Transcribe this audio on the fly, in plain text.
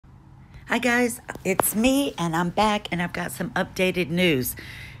Hi guys, it's me and I'm back and I've got some updated news.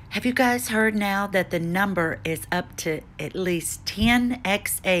 Have you guys heard now that the number is up to at least 10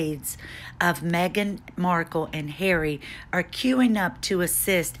 ex-aides of Meghan Markle and Harry are queuing up to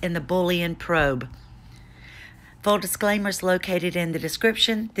assist in the bullying probe? Full disclaimers located in the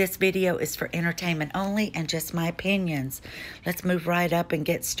description. This video is for entertainment only and just my opinions. Let's move right up and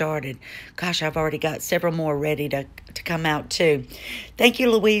get started. Gosh, I've already got several more ready to come out too. Thank you,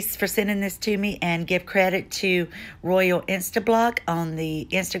 Louise, for sending this to me, and give credit to Royal Instablog on the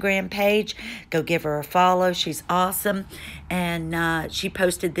Instagram page. Go give her a follow. She's awesome. And she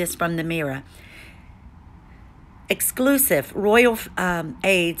posted this from the Mirror. Exclusive royal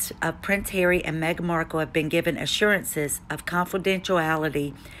aides of Prince Harry and Meghan Markle have been given assurances of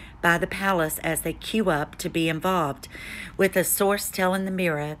confidentiality by the palace as they queue up to be involved, with a source telling the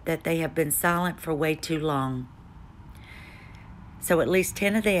Mirror that they have been silent for way too long. So at least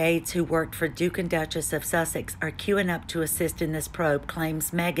 10 of the aides who worked for Duke and Duchess of Sussex are queuing up to assist in this probe,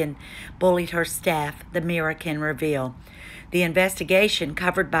 claims Meghan bullied her staff, the Mirror can reveal. The investigation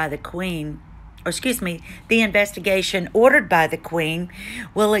covered by the Queen the investigation ordered by the Queen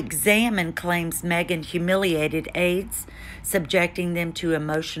will examine claims Meghan humiliated aides, subjecting them to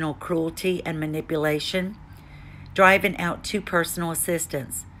emotional cruelty and manipulation, driving out two personal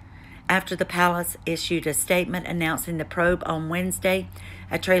assistants. After the palace issued a statement announcing the probe on Wednesday,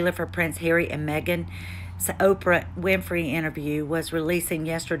 a trailer for Prince Harry and Meghan's Oprah Winfrey interview was releasing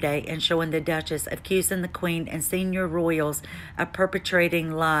yesterday and showing the Duchess accusing the Queen and senior royals of perpetrating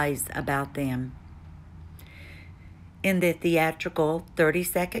lies about them. In the theatrical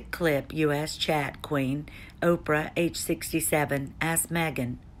 30-second clip, U.S. chat Queen Oprah, age 67, asked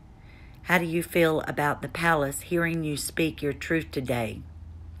Meghan, "How do you feel about the palace hearing you speak your truth today?"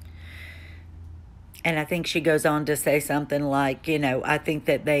 And I think she goes on to say something like, I think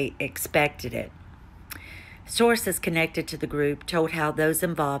that they expected it. Sources connected to the group told how those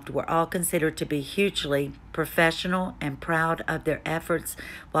involved were all considered to be hugely professional and proud of their efforts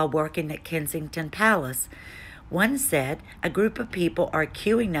while working at Kensington Palace. One said, "A group of people are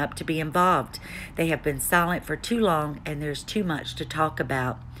queuing up to be involved. They have been silent for too long and there's too much to talk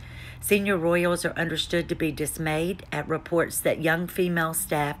about." Senior royals are understood to be dismayed at reports that young female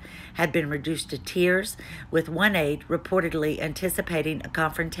staff had been reduced to tears, with one aide reportedly anticipating a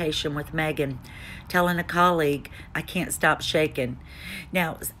confrontation with Meghan, telling a colleague, "I can't stop shaking."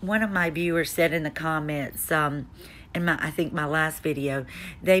 Now, one of my viewers said in the comments, in I think my last video,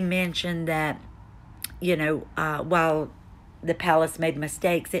 they mentioned that, while the palace made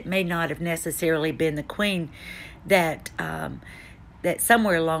mistakes, it may not have necessarily been the Queen that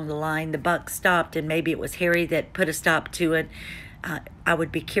somewhere along the line the buck stopped, and maybe it was Harry that put a stop to it. I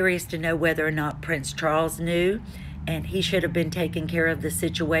would be curious to know whether or not Prince Charles knew, and he should have been taking care of the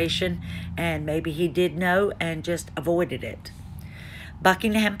situation, and maybe he did know and just avoided it.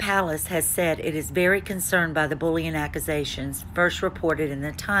 Buckingham Palace has said it is very concerned by the bullying accusations, first reported in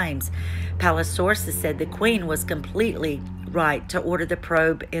the Times. Palace sources said the Queen was completely right to order the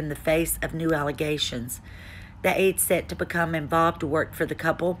probe in the face of new allegations. The aide set to become involved worked for the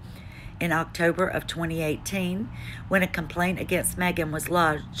couple in October of 2018 when a complaint against Meghan was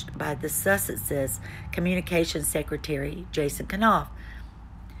lodged by the Sussex's Communications Secretary, Jason Knopf.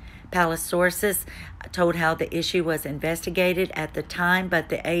 Palace sources told how the issue was investigated at the time, but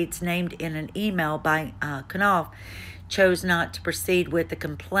the aides named in an email by Knopf chose not to proceed with the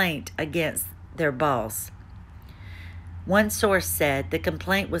complaint against their boss. One source said the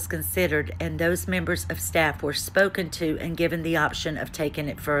complaint was considered and those members of staff were spoken to and given the option of taking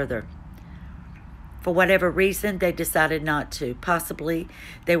it further. For whatever reason, they decided not to. Possibly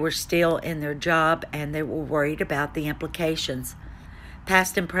they were still in their job and they were worried about the implications.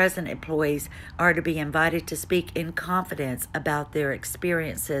 Past and present employees are to be invited to speak in confidence about their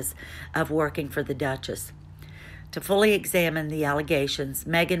experiences of working for the Duchess. To fully examine the allegations,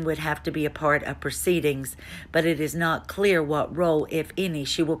 Meghan would have to be a part of proceedings, but it is not clear what role, if any,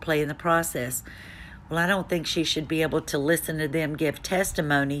 she will play in the process. Well, I don't think she should be able to listen to them give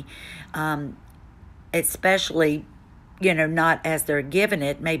testimony, especially, not as they're giving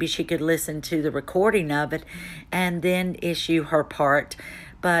it. Maybe she could listen to the recording of it and then issue her part.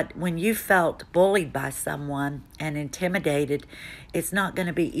 But when you felt bullied by someone and intimidated, it's not going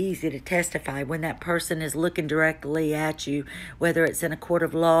to be easy to testify when that person is looking directly at you, whether it's in a court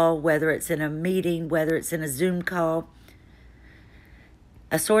of law, whether it's in a meeting, whether it's in a Zoom call.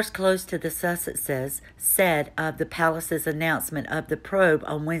 A source close to the Sussexes said of the palace's announcement of the probe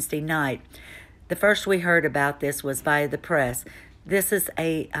on Wednesday night, "The first we heard about this was via the press. this is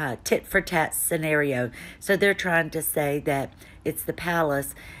a tit-for-tat scenario. So they're trying to say that it's the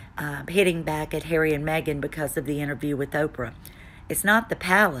palace hitting back at Harry and Meghan because of the interview with Oprah. It's not the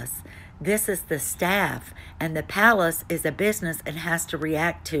palace. This is the staff, and the palace is a business and has to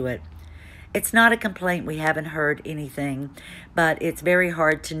react to it. It's not a complaint. We haven't heard anything, but it's very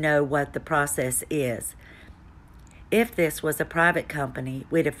hard to know what the process is. If this was a private company,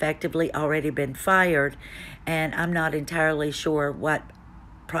 we'd effectively already been fired, and I'm not entirely sure what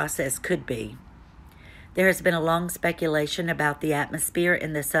process could be. There has been a long speculation about the atmosphere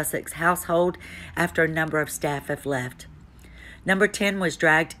in the Sussex household after a number of staff have left. Number 10 was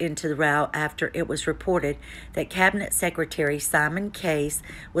dragged into the row after it was reported that Cabinet Secretary Simon Case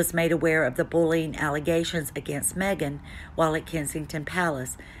was made aware of the bullying allegations against Meghan while at Kensington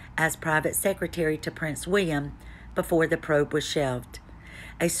Palace as private secretary to Prince William before the probe was shelved.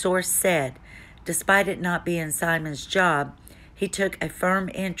 A source said, despite it not being Simon's job, he took a firm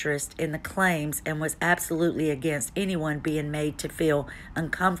interest in the claims and was absolutely against anyone being made to feel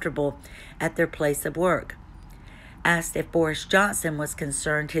uncomfortable at their place of work. Asked if Boris Johnson was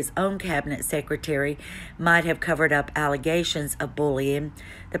concerned his own cabinet secretary might have covered up allegations of bullying,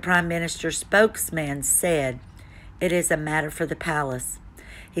 the Prime Minister's spokesman said, "It is a matter for the palace."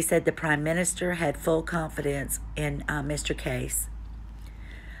 He said the Prime Minister had full confidence in Mr. Case.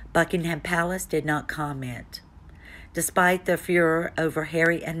 Buckingham Palace did not comment. Despite the furor over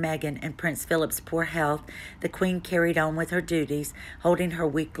Harry and Meghan and Prince Philip's poor health, the Queen carried on with her duties, holding her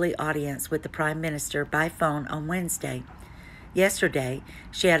weekly audience with the Prime Minister by phone on Wednesday. Yesterday,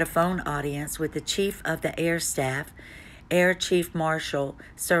 she had a phone audience with the Chief of the Air Staff, Air Chief Marshal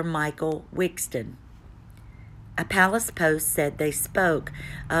Sir Michael Wigston. A palace post said they spoke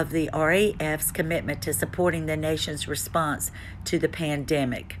of the RAF's commitment to supporting the nation's response to the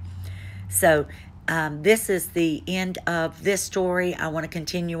pandemic. So, this is the end of this story. I want to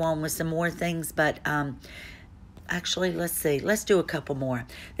continue on with some more things, but actually, let's see. Let's do a couple more.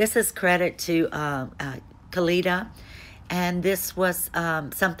 This is credit to Kalita, and this was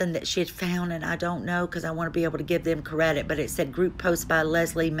something that she had found, and I don't know because I want to be able to give them credit, but it said group post by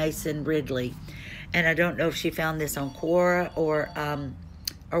Leslie Mason Ridley, and I don't know if she found this on Quora or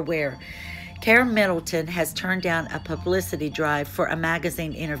where. Karen Middleton has turned down a publicity drive for a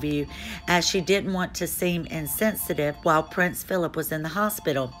magazine interview as she didn't want to seem insensitive while Prince Philip was in the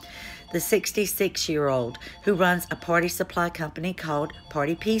hospital. The 66-year-old, who runs a party supply company called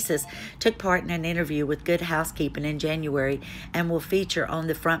Party Pieces, took part in an interview with Good Housekeeping in January and will feature on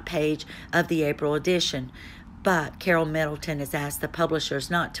the front page of the April edition. But Carol Middleton has asked the publishers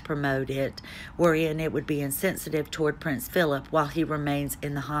not to promote it, worrying it would be insensitive toward Prince Philip while he remains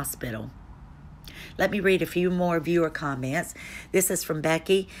in the hospital. Let me read a few more viewer comments. This is from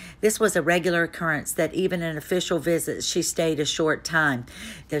Becky. This was a regular occurrence that even in official visits, she stayed a short time.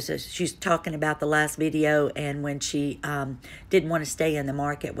 She's talking about the last video and when she didn't want to stay in the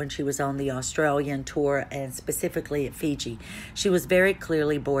market when she was on the Australian tour and specifically at Fiji. She was very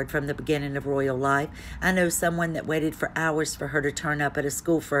clearly bored from the beginning of royal life. I know someone that waited for hours for her to turn up at a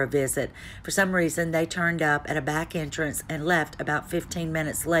school for a visit. For some reason, they turned up at a back entrance and left about 15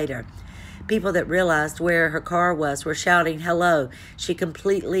 minutes later. People that realized where her car was were shouting hello. She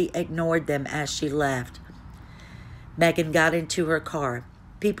completely ignored them as she left. Meghan got into her car.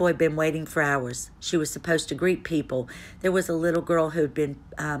 People had been waiting for hours. She was supposed to greet people. There was a little girl who had been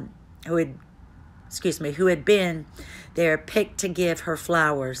there picked to give her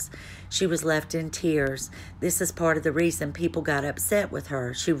flowers. She was left in tears. This is part of the reason people got upset with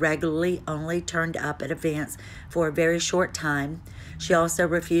her. She regularly only turned up at events for a very short time. She also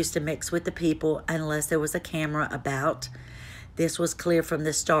refused to mix with the people unless there was a camera about. This was clear from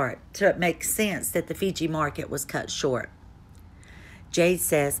the start, so it makes sense that the Fiji market was cut short. Jade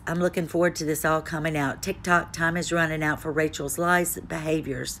says, I'm looking forward to this all coming out. TikTok time is running out for Rachel's lies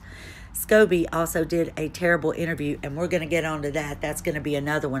behaviors. Scobie also did a terrible interview, and we're going to get onto that. That's going to be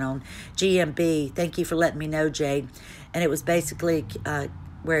another one on GMB. Thank you for letting me know, Jade. And it was basically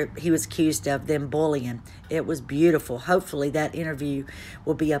where he was accused of them bullying. It was beautiful. Hopefully that interview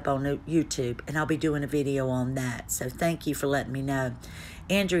will be up on YouTube, and I'll be doing a video on that. So thank you for letting me know.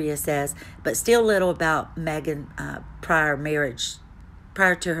 Andrea says, but still little about Meghan prior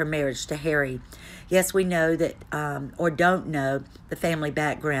to her marriage to Harry. Yes, we know that, or don't know, the family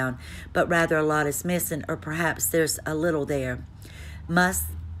background, but rather a lot is missing, or perhaps there's a little there. Must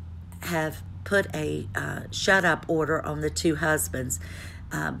have put a shut-up order on the two husbands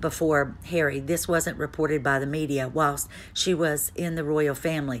before Harry. This wasn't reported by the media whilst she was in the royal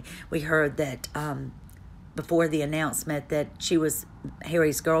family. We heard that before the announcement that she was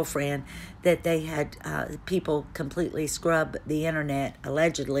Harry's girlfriend, that they had people completely scrub the internet,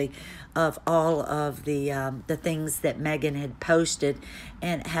 allegedly, of all of the things that Meghan had posted,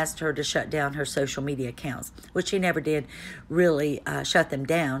 and asked her to shut down her social media accounts, which she never did really shut them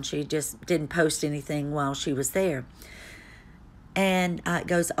down. She just didn't post anything while she was there. And it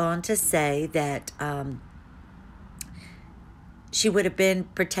goes on to say that she would have been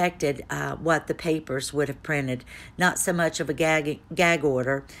protected what the papers would have printed, not so much of a gag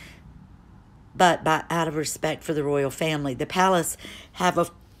order, but out of respect for the royal family. The palace have,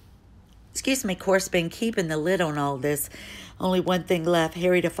 of course, been keeping the lid on all this. Only one thing left,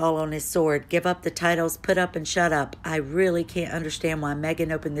 Harry to fall on his sword. Give up the titles, put up and shut up. I really can't understand why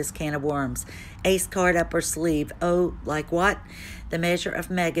Meghan opened this can of worms. Ace card up her sleeve. Oh, like what? The measure of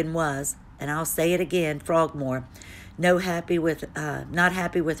Meghan was, and I'll say it again, Frogmore, not happy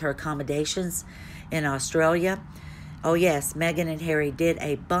with her accommodations in Australia. Oh yes, Meghan and Harry did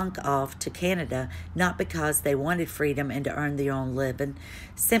a bunk off to Canada, not because they wanted freedom and to earn their own living,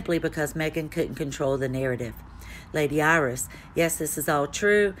 simply because Meghan couldn't control the narrative. Lady Iris, yes, this is all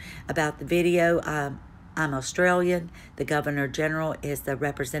true about the video. I'm Australian. The Governor General is the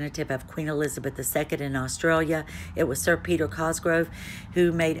representative of Queen Elizabeth II in Australia. It was Sir Peter Cosgrove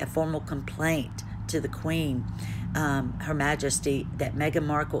who made a formal complaint to the Queen, Her Majesty, that Meghan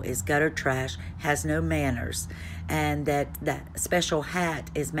Markle is gutter trash, has no manners, and that that special hat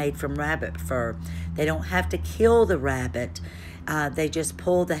is made from rabbit fur. They don't have to kill the rabbit. They just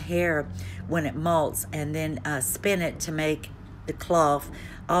pull the hair when it molts and then spin it to make the cloth.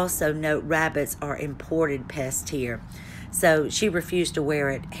 Also note, rabbits are imported pests here. So she refused to wear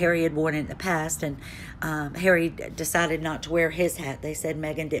it. Harry had worn it in the past, and Harry decided not to wear his hat. They said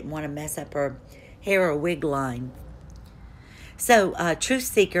Meghan didn't want to mess up her hair or wig line. So Truth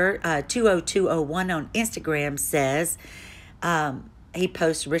Seeker 20201 on Instagram says, he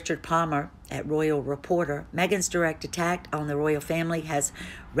posts Richard Palmer at Royal Reporter. Meghan's direct attack on the royal family has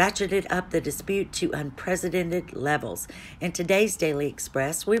ratcheted up the dispute to unprecedented levels. In today's Daily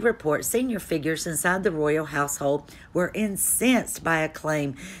Express, we report senior figures inside the royal household were incensed by a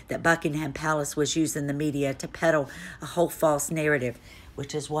claim that Buckingham Palace was using the media to peddle a whole false narrative,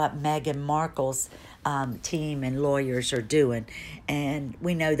 which is what Meghan Markle's team and lawyers are doing. And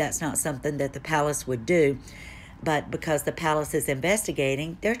we know that's not something that the palace would do. But because the palace is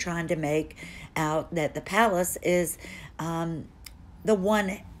investigating, they're trying to make out that the palace is the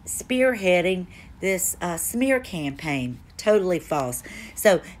one spearheading this smear campaign. Totally false.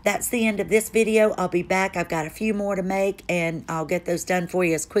 So that's the end of this video. I'll be back. I've got a few more to make, and I'll get those done for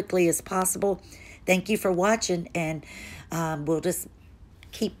you as quickly as possible. Thank you for watching, and we'll just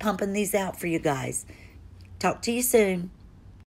keep pumping these out for you guys. Talk to you soon.